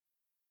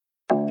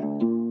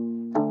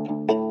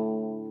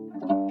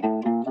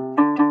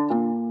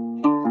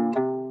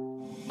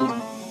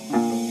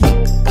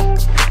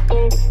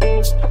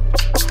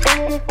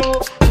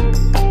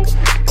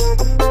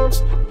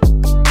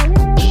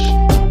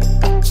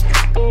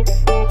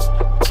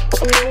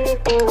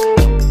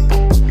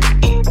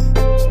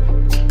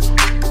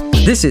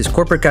This is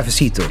Corporate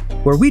Cafecito,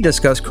 where we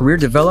discuss career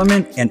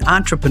development and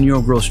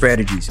entrepreneurial growth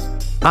strategies.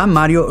 I'm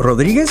Mario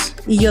Rodriguez.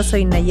 Y yo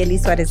soy Nayeli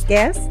Suarez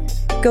Gas.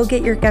 Go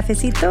get your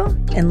cafecito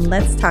and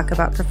let's talk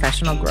about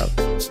professional growth.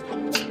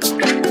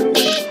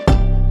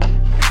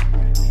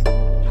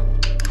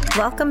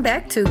 Welcome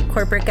back to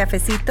Corporate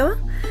Cafecito.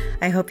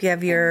 I hope you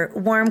have your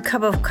warm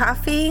cup of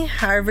coffee,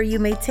 however you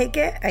may take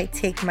it. I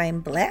take mine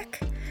black.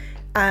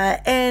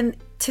 And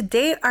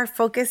today our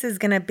focus is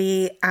going to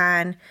be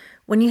on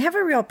when you have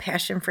a real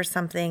passion for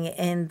something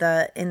when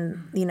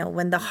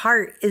the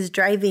heart is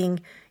driving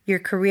your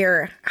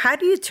career, how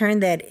do you turn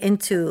that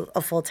into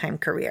a full-time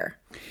career?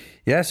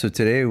 Yeah, so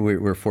today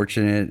we're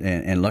fortunate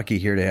and lucky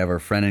here to have our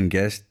friend and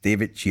guest,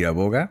 David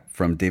Chiriboga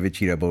from David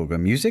Chiriboga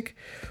Music,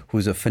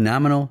 who's a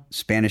phenomenal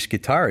Spanish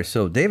guitarist.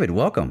 So David,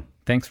 welcome.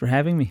 Thanks for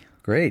having me.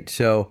 Great.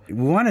 So we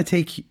want to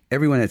take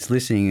everyone that's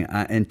listening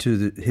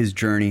into his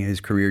journey, his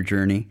career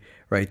journey,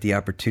 right? The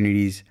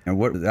opportunities and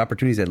what the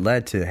opportunities that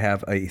led to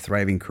have a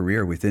thriving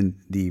career within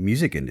the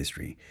music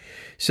industry.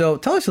 So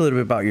tell us a little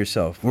bit about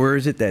yourself. Where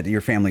is it that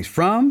your family's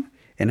from,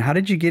 and how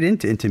did you get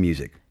into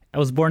music? I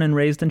was born and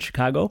raised in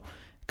Chicago,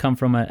 come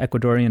from an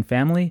Ecuadorian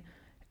family,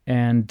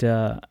 and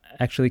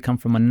actually come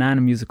from a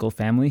non-musical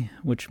family,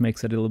 which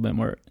makes it a little bit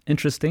more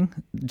interesting,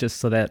 just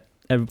so that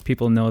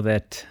people know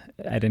that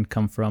I didn't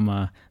come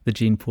from the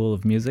gene pool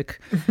of music.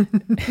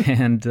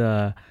 And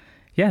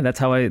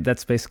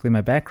that's basically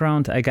my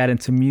background. I got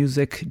into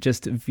music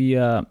just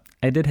via,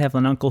 I did have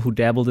an uncle who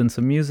dabbled in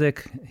some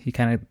music. He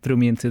kind of threw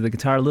me into the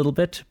guitar a little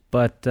bit,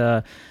 but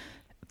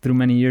through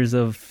many years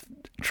of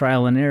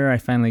trial and error, I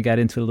finally got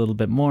into it a little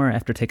bit more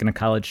after taking a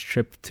college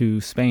trip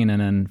to Spain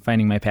and then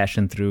finding my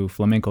passion through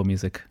flamenco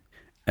music.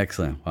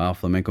 Excellent. Wow,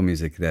 flamenco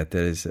music, that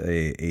is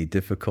a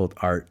difficult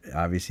art,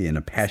 obviously, and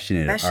a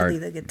passionate Especially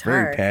art. the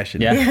guitar. Very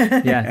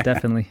passionate. Yeah,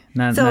 definitely.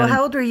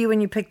 How old were you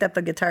when you picked up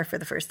a guitar for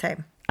the first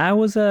time? I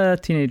was a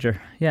teenager,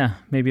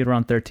 maybe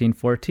around 13,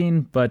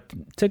 14, but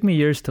it took me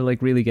years to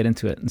really get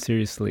into it. And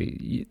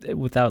seriously,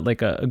 without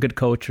a good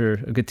coach or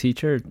a good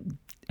teacher,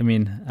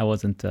 I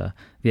wasn't the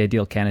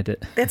ideal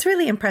candidate. That's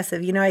really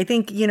impressive. I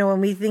think, when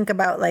we think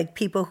about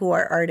people who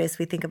are artists,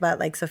 we think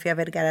about Sofia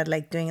Vergara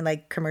doing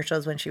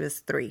commercials when she was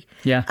 3.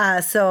 Yeah.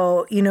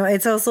 So,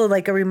 it's also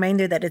a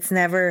reminder that it's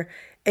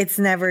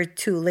never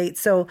too late.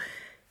 So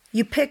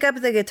you pick up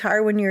the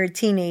guitar when you're a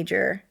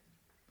teenager.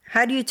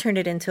 How do you turn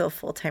it into a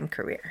full-time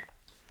career?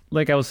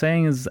 Like I was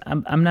saying,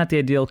 I'm not the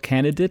ideal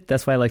candidate.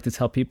 That's why I like to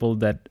tell people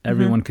that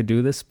everyone could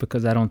do this,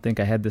 because I don't think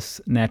I had this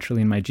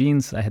naturally in my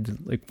genes. I had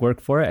to work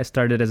for it. I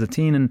started as a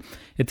teen, and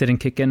it didn't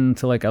kick in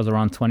until I was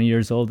around 20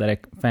 years old that I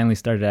finally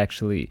started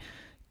actually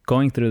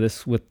going through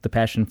this with the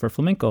passion for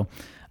flamenco.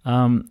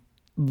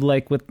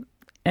 With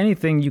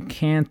anything, you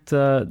can't.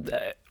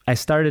 I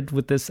started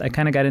with this. I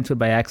kind of got into it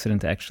by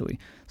accident, actually.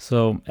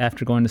 So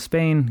after going to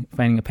Spain,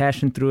 finding a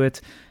passion through it,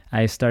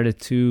 I started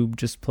to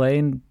just play,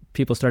 and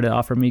people started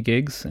offering me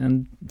gigs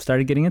and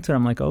started getting into it.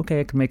 I'm like,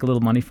 okay, I can make a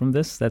little money from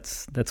this.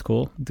 That's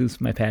cool. Do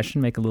my passion,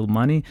 make a little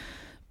money.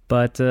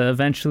 But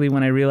eventually,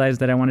 when I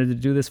realized that I wanted to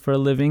do this for a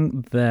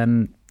living,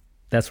 then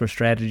that's where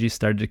strategy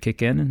started to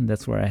kick in. And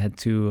that's where I had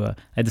to,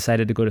 I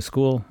decided to go to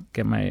school,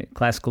 get my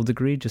classical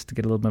degree just to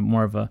get a little bit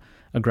more of a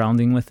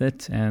grounding with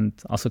it. And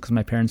also because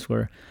my parents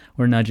were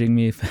nudging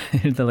me,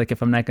 they're like,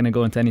 if I'm not going to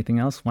go into anything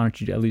else, why don't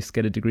you at least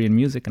get a degree in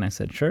music? And I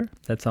said, sure,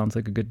 that sounds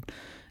like a good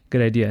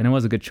idea. And it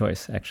was a good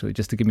choice, actually,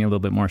 just to give me a little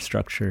bit more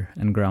structure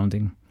and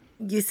grounding.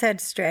 You said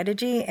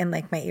strategy, and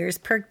my ears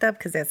perked up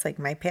because that's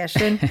my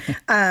passion.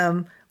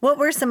 What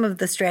were some of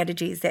the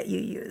strategies that you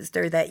used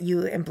or that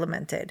you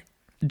implemented?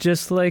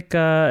 Just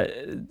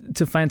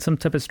to find some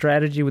type of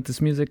strategy with this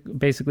music,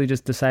 basically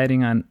just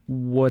deciding on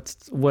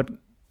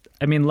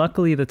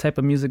luckily the type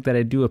of music that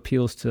I do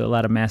appeals to a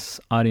lot of mass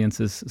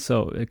audiences.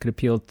 So it could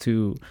appeal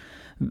to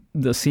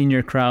the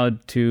senior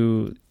crowd,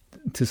 to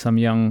some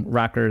young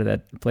rocker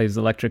that plays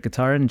electric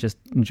guitar and just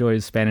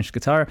enjoys Spanish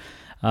guitar.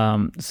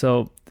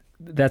 So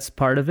that's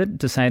part of it,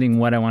 deciding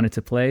what I wanted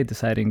to play,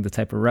 deciding the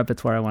type of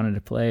repertoire I wanted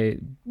to play,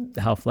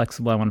 how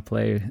flexible I want to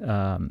play,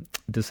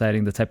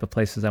 deciding the type of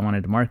places I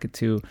wanted to market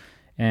to.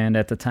 And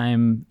at the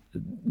time,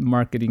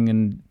 marketing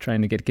and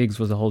trying to get gigs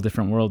was a whole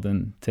different world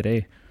than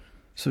today.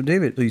 So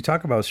David, you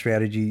talk about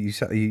strategy,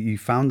 you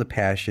found the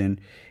passion.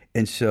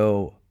 And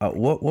so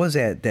what was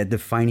that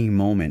defining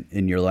moment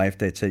in your life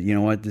that said, you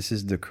know what, this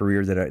is the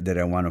career that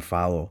I want to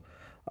follow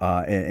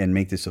and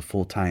make this a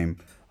full-time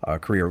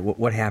career?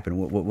 What happened?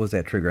 What was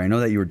that trigger? I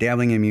know that you were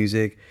dabbling in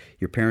music.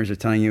 Your parents are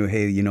telling you,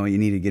 hey, you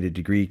need to get a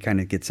degree,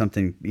 kind of get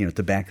something,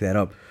 to back that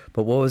up.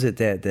 But what was it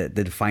that the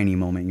defining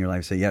moment in your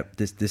life said, yep,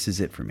 this is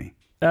it for me?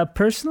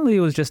 Personally, it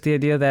was just the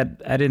idea that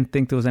I didn't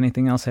think there was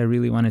anything else I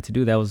really wanted to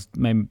do.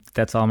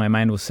 That's all my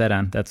mind was set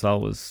on. That's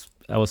all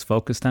I was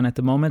focused on at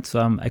the moment.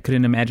 So I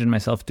couldn't imagine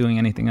myself doing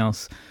anything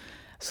else.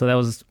 So that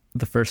was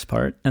the first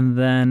part. And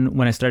then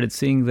when I started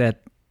seeing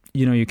that,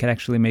 you could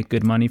actually make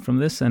good money from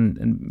this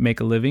and make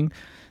a living,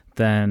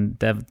 then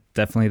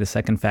definitely the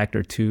second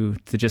factor to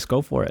just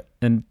go for it.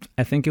 And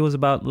I think it was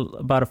about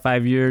a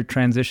 5-year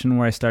transition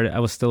where I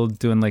was still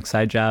doing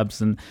side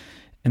jobs and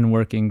and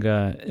working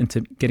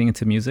into getting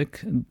into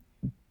music,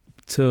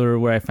 to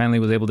where I finally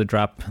was able to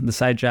drop the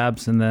side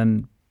jobs, and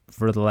then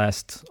for the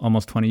last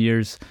almost 20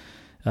 years,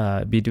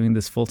 be doing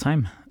this full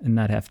time and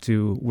not have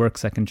to work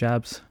second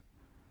jobs.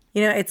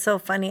 You know, it's so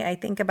funny. I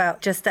think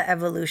about just the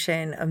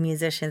evolution of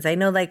musicians. I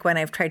know, like, when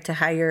I've tried to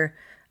hire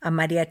a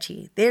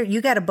mariachi,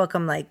 you got to book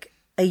them like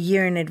a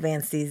year in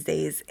advance these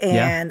days.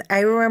 And I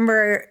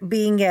remember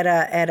being at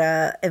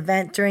a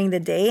event during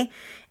the day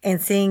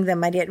and seeing the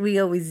mariachi. We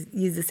always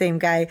use the same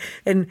guy,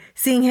 and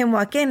seeing him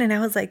walk in, and I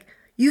was like,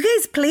 "You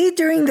guys play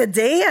during the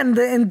day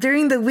and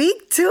during the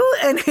week too?"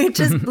 And it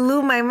just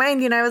blew my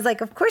mind. You know, I was like,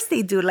 "Of course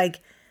they do."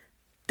 Like,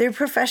 they're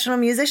professional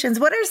musicians.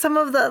 What are some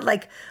of the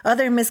like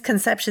other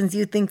misconceptions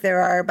you think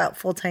there are about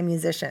full-time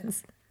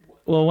musicians?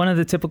 Well, one of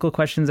the typical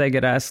questions I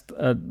get asked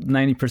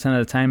 90%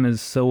 of the time is,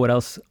 so what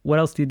else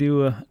do you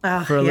do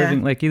for a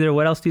living? Like, either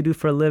what else do you do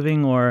for a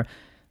living, or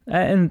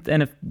and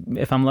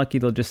if I'm lucky,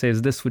 they'll just say,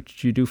 is this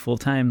what you do full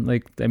time?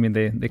 Like, I mean,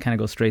 they kind of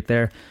go straight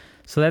there.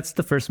 So that's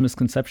the first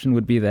misconception,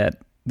 would be that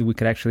we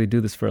could actually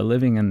do this for a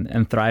living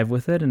and thrive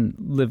with it and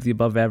live the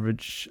above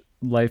average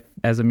life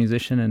as a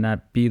musician and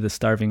not be the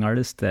starving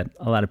artist that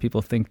a lot of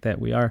people think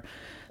that we are.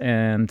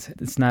 And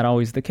it's not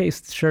always the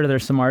case. Sure,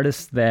 there's some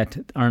artists that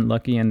aren't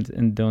lucky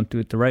and don't do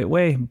it the right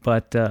way,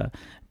 but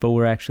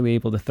we're actually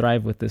able to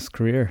thrive with this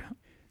career.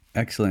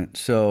 Excellent.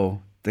 So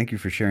thank you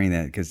for sharing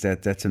that, because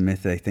that's a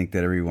myth I think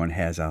that everyone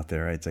has out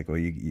there. Right? It's like, well,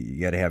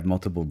 you got to have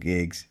multiple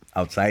gigs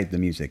outside the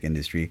music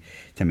industry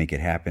to make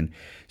it happen.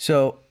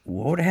 So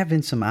what have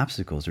been some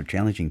obstacles or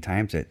challenging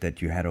times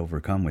that you had to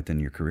overcome within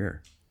your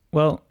career?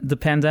 Well, the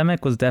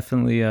pandemic was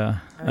definitely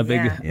a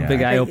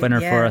big eye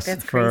opener for us,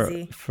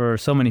 for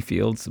so many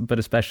fields, but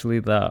especially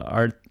the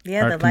art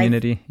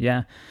community.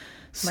 Yeah.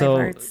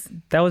 So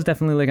that was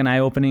definitely like an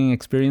eye-opening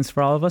experience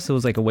for all of us. It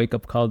was like a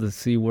wake-up call to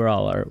see where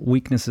all our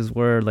weaknesses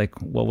were, like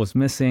what was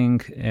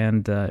missing,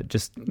 and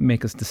just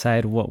make us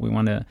decide what we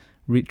want to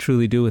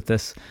truly do with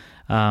this.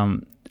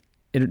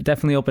 It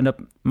definitely opened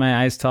up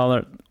my eyes to all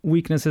our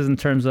weaknesses in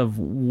terms of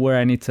where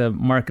I need to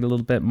market a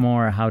little bit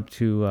more, how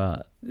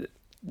to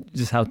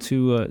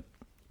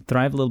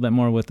thrive a little bit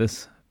more with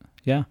this.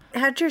 Yeah.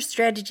 How'd your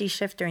strategy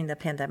shift during the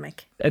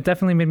pandemic? It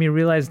definitely made me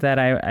realize that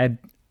I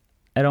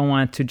don't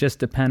want to just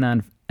depend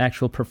on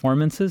actual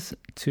performances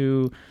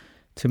to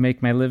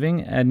make my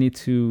living. I need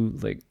to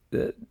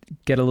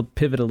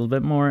pivot a little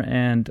bit more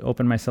and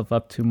open myself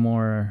up to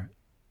more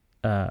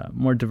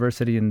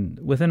diversity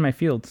within my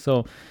field.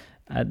 So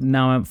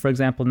now, for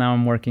example,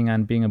 I'm working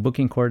on being a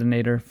booking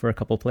coordinator for a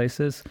couple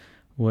places,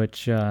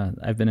 which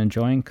I've been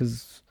enjoying,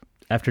 because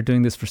after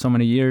doing this for so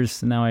many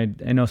years, now I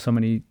know so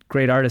many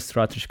great artists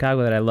throughout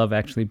Chicago that I love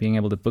actually being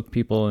able to book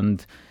people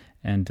and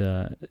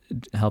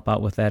help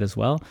out with that as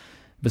well,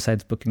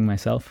 besides booking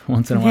myself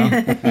once in a while.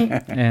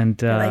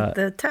 And like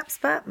the top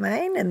spot,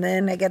 mine, and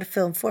then I got to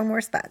fill 4 more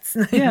spots.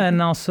 Yeah,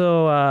 and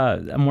also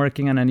I'm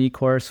working on an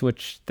e-course,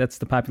 which that's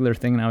the popular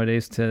thing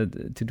nowadays, to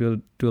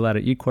do a lot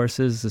of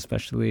e-courses,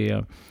 especially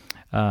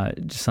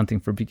just something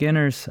for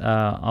beginners.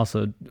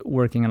 Also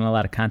working on a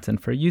lot of content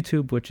for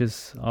YouTube, which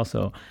is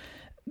also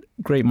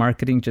great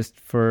marketing just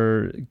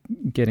for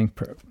getting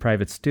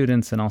private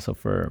students and also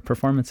for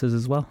performances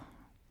as well.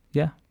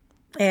 Yeah.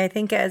 I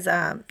think as,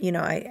 I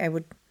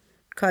would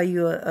call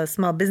you a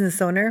small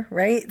business owner,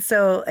 right?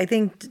 So I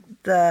think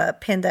the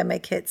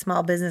pandemic hit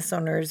small business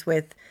owners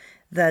with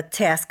the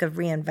task of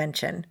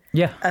reinvention.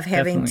 Yeah, of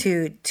having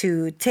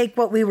to take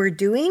what we were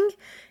doing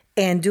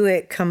and do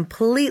it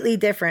completely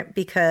different,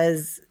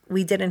 because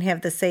we didn't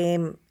have the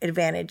same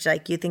advantage.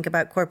 Like, you think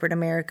about corporate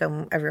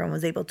America, everyone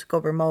was able to go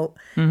remote.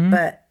 Mm-hmm.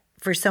 But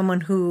for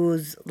someone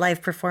whose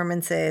live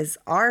performances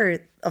are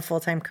a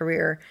full-time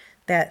career,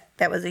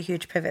 that was a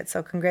huge pivot.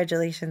 So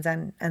congratulations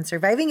on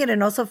surviving it.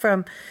 And also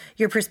from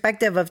your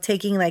perspective of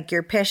taking like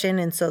your passion,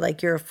 and so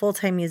like you're a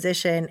full-time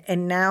musician,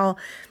 and now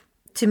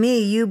to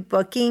me, you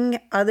booking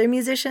other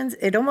musicians,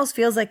 it almost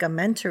feels like a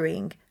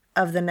mentoring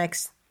of the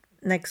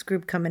next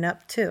group coming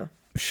up too.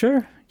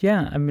 Sure.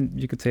 Yeah. I mean,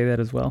 you could say that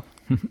as well.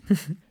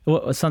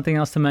 Well, something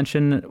else to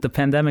mention, the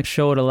pandemic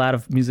showed a lot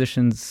of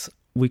musicians'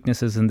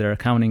 weaknesses in their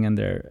accounting and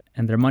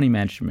their money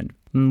management,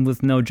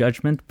 with no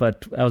judgment.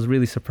 But I was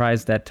really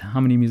surprised at how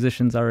many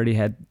musicians already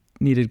had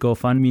needed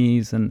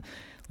GoFundMes, and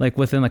like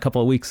within a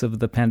couple of weeks of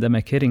the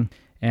pandemic hitting.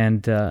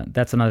 And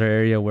that's another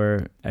area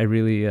where I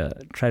really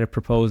try to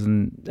propose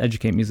and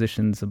educate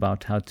musicians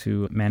about how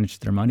to manage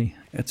their money.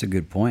 That's a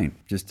good point.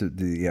 Just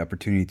the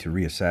opportunity to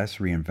reassess,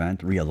 reinvent,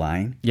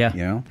 realign.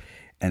 Yeah.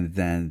 And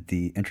then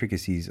the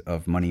intricacies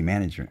of money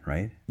management,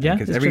 right? Yeah.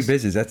 Because every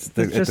business, that's at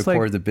the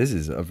core of the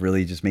business, of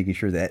really just making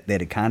sure that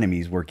economy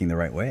is working the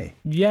right way.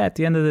 Yeah. At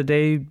the end of the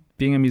day,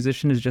 being a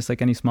musician is just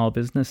like any small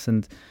business,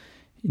 and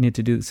you need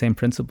to do the same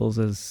principles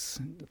as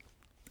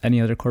any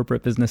other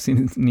corporate business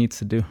needs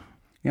to do.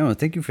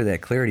 Thank you for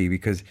that clarity,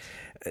 because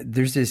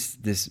there's this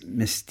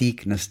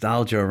mystique,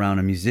 nostalgia around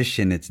a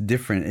musician. It's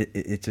different.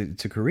 It's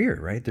a career,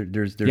 right?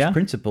 There's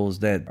principles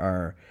that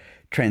are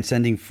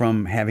transcending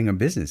from having a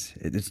business.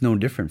 It's no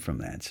different from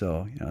that.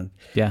 So,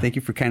 thank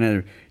you for kind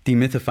of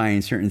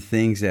demythifying certain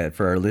things that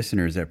for our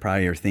listeners that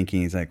probably are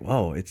thinking is like,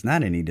 whoa, it's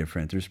not any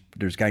different.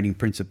 There's guiding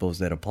principles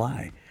that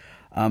apply.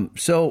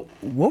 So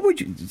what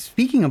would you,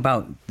 speaking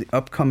about the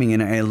upcoming,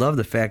 and I love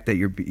the fact that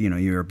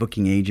you're a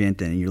booking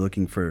agent and you're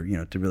looking for,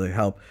 to really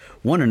help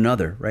one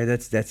another, right?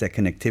 That's that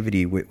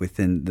connectivity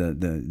within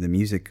the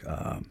music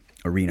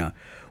arena.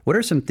 What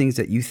are some things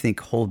that you think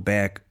hold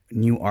back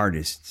new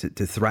artists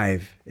to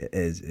thrive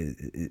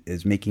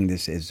as making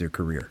this as their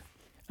career?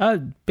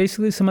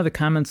 Basically some of the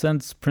common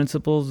sense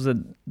principles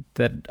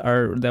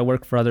that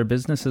work for other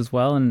business as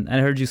well. And I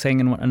heard you saying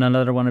in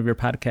another one of your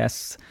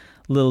podcasts,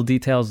 little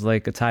details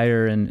like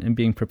attire and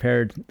being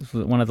prepared. This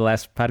was one of the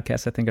last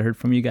podcasts I think I heard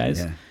from you guys.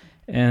 Yeah.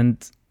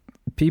 And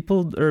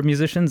people or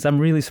musicians, I'm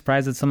really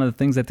surprised at some of the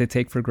things that they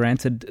take for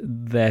granted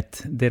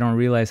that they don't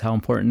realize how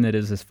important it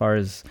is as far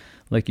as,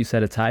 like you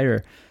said,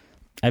 attire.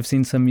 I've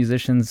seen some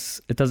musicians,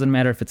 it doesn't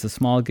matter if it's a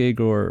small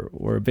gig or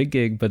a big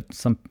gig, but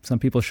some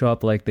people show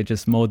up like they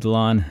just mowed the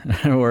lawn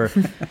or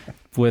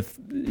with,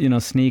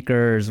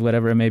 sneakers,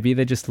 whatever it may be.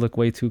 They just look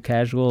way too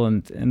casual.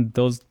 And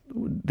those,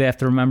 they have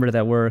to remember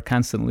that we're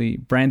constantly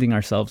branding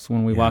ourselves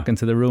when we walk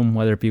into the room,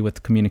 whether it be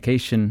with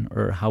communication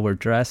or how we're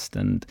dressed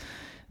and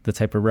the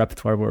type of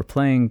repertoire we're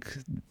playing,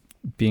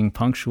 being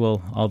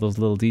punctual, all those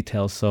little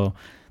details. So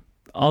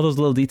all those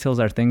little details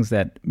are things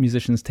that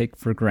musicians take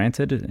for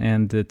granted,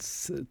 and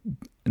it's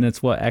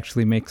what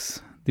actually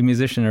makes the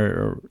musician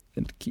or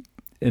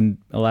in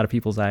a lot of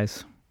people's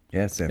eyes.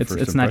 Yes,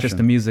 it's not just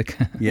the music.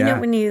 Yeah.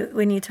 When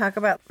you talk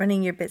about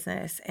running your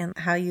business and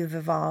how you've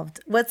evolved,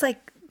 what's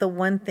like the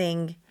one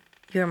thing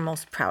you're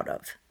most proud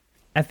of?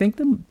 I think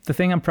the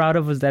thing I'm proud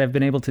of is that I've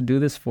been able to do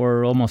this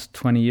for almost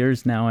 20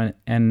 years now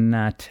and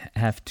not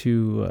have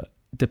to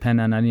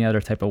depend on any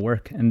other type of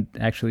work and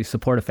actually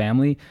support a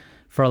family.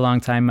 For a long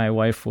time, my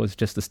wife was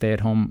just a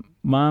stay-at-home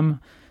mom,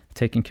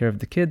 taking care of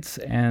the kids,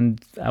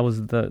 and I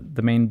was the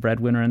main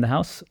breadwinner in the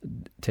house,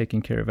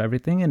 taking care of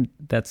everything. And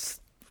that's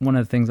one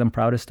of the things I'm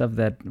proudest of,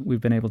 that we've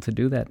been able to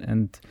do that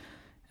and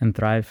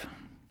thrive.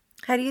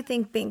 How do you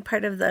think being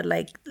part of the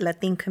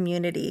Latin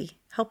community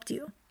helped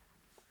you?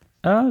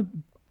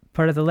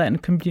 Part of the Latin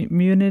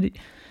community,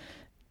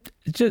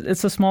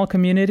 it's a small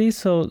community.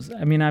 So,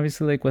 I mean,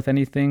 obviously, like with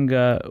anything,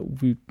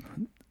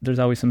 there's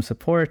always some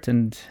support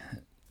and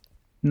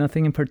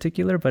nothing in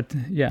particular, but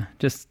yeah,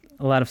 just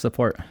a lot of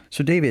support.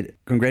 So David,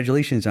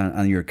 congratulations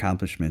on your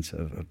accomplishments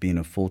of being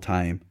a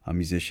full-time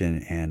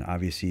musician and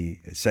obviously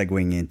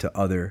segueing into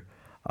other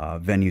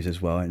venues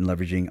as well and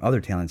leveraging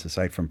other talents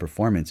aside from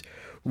performance.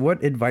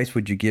 What advice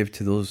would you give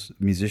to those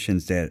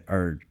musicians that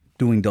are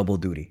doing double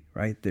duty,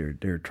 right?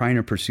 They're trying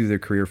to pursue their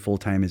career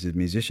full-time as a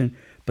musician,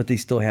 but they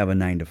still have a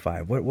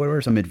 9-to-5. What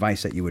are some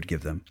advice that you would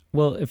give them?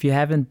 Well, if you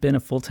haven't been a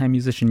full-time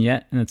musician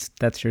yet and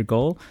that's your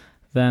goal,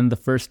 then the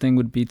first thing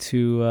would be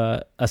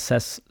to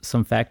assess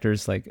some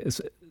factors. Like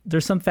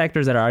there's some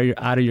factors that are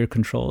out of your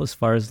control as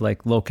far as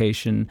like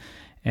location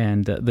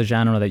and the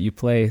genre that you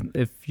play.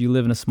 If you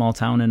live in a small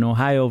town in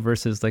Ohio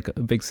versus like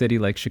a big city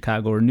like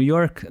Chicago or New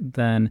York,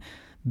 then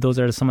those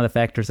are some of the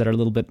factors that are a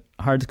little bit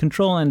hard to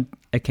control. And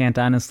I can't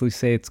honestly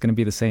say it's going to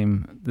be the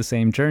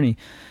same journey.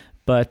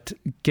 But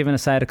given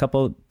aside a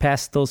couple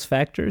past those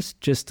factors,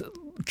 just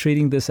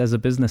treating this as a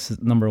business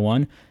is number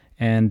one,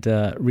 and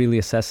really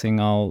assessing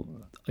all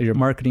your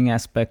marketing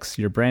aspects,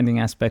 your branding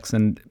aspects,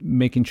 and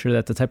making sure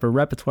that the type of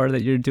repertoire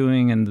that you're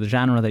doing and the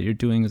genre that you're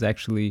doing is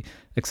actually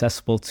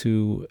accessible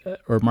to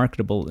or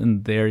marketable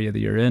in the area that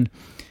you're in.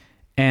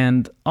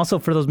 And also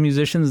for those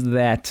musicians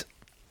that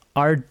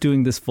are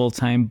doing this full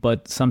time,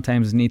 but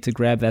sometimes need to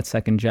grab that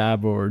second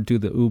job or do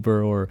the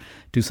Uber or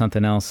do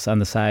something else on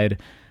the side,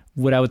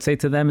 what I would say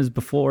to them is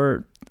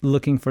before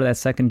looking for that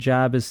second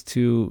job is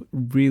to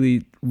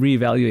really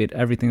reevaluate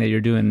everything that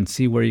you're doing and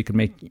see where you can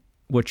make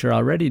what you're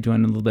already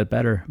doing a little bit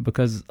better,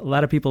 because a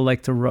lot of people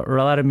or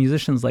a lot of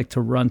musicians like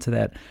to run to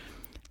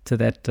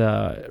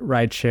that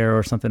ride share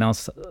or something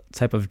else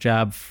type of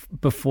job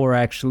before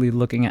actually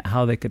looking at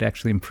how they could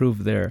actually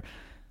improve their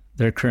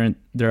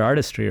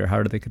artistry, or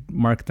how they could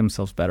market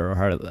themselves better, or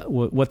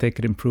what they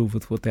could improve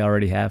with what they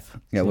already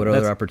have. Yeah, so what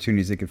other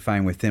opportunities they could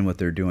find within what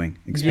they're doing.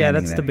 Yeah,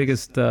 that's the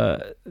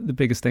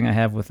biggest thing I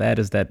have with that,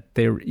 is that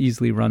they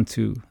easily run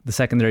to the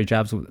secondary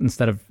jobs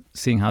instead of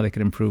seeing how they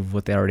could improve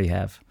what they already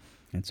have.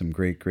 And some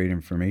great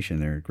information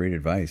there. Great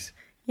advice.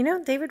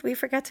 David, we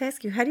forgot to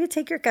ask you, how do you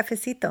take your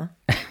cafecito?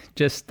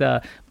 Just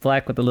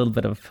black with a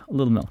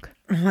little milk.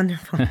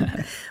 Wonderful.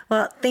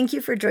 Well, thank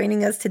you for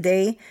joining us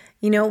today.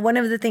 One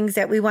of the things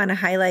that we want to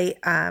highlight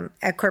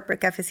at Corporate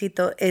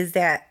Cafecito is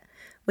that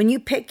when you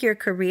pick your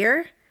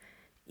career,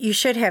 you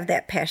should have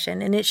that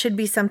passion, and it should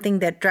be something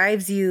that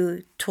drives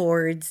you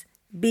towards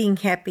being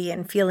happy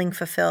and feeling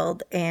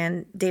fulfilled.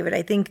 And David,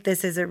 I think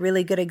this is a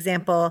really good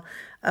example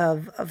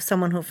of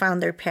someone who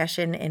found their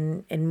passion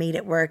and made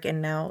it work.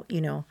 And now,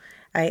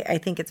 I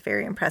think it's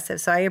very impressive.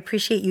 So I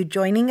appreciate you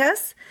joining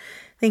us.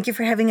 Thank you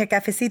for having a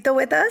cafecito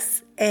with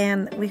us,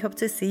 and we hope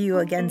to see you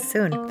again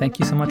soon. Thank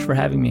you so much for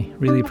having me.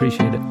 Really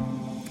appreciate it.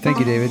 Thank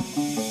you, David.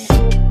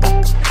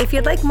 If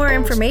you'd like more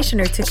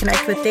information or to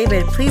connect with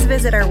David, please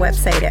visit our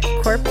website at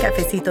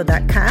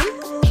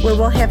corpcafecito.com, where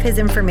we'll have his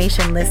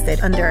information listed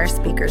under our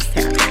speakers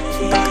tab.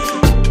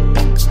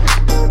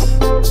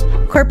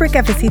 Corporate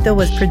Cafecito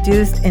was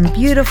produced in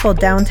beautiful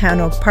downtown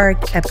Oak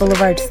Park at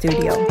Boulevard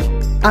Studio.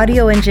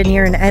 Audio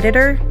engineer and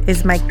editor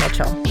is Mike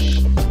Mitchell.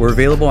 We're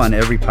available on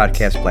every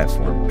podcast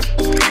platform.